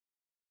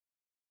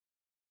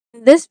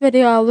In this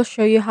video, I will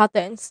show you how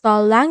to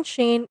install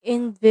Langchain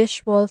in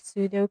Visual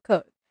Studio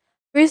Code.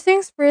 First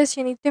things first,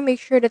 you need to make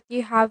sure that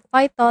you have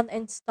Python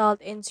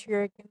installed into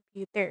your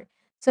computer.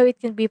 So it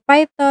can be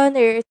Python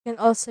or it can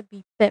also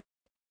be pip.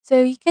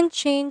 So you can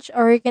change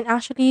or you can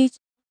actually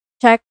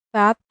check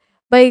that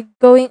by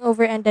going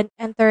over and then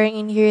entering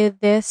in here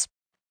this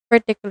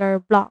particular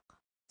block.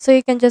 So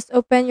you can just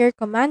open your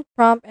command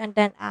prompt and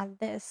then add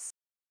this.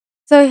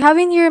 So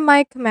having here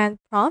my command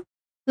prompt,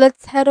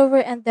 let's head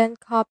over and then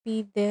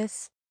copy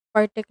this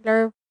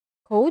particular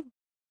code.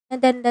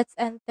 And then let's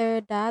enter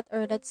that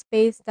or let's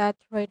paste that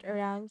right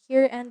around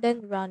here and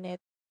then run it.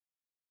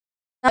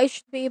 Now it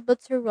should be able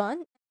to run.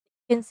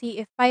 You can see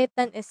if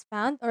Python is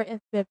found or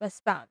if pip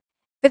is found.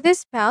 If it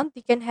is found,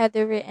 you can head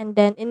over and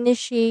then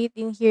initiate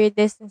in here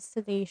this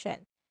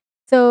installation.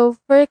 So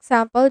for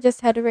example,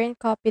 just head over and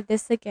copy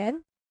this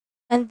again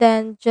and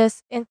then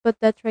just input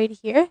that right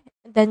here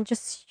and then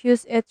just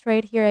use it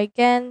right here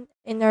again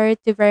in order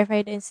to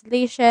verify the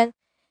installation,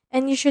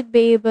 and you should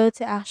be able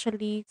to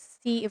actually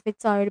see if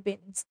it's already been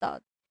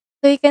installed.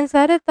 So you can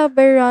set it up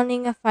by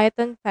running a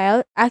Python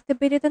file,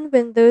 activate it on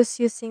Windows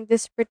using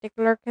this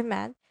particular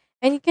command,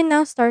 and you can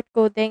now start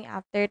coding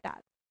after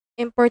that.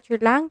 Import your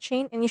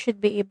Langchain and you should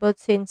be able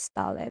to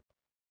install it.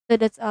 So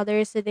that's all there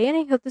is today, and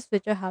I hope this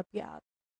video helped you out.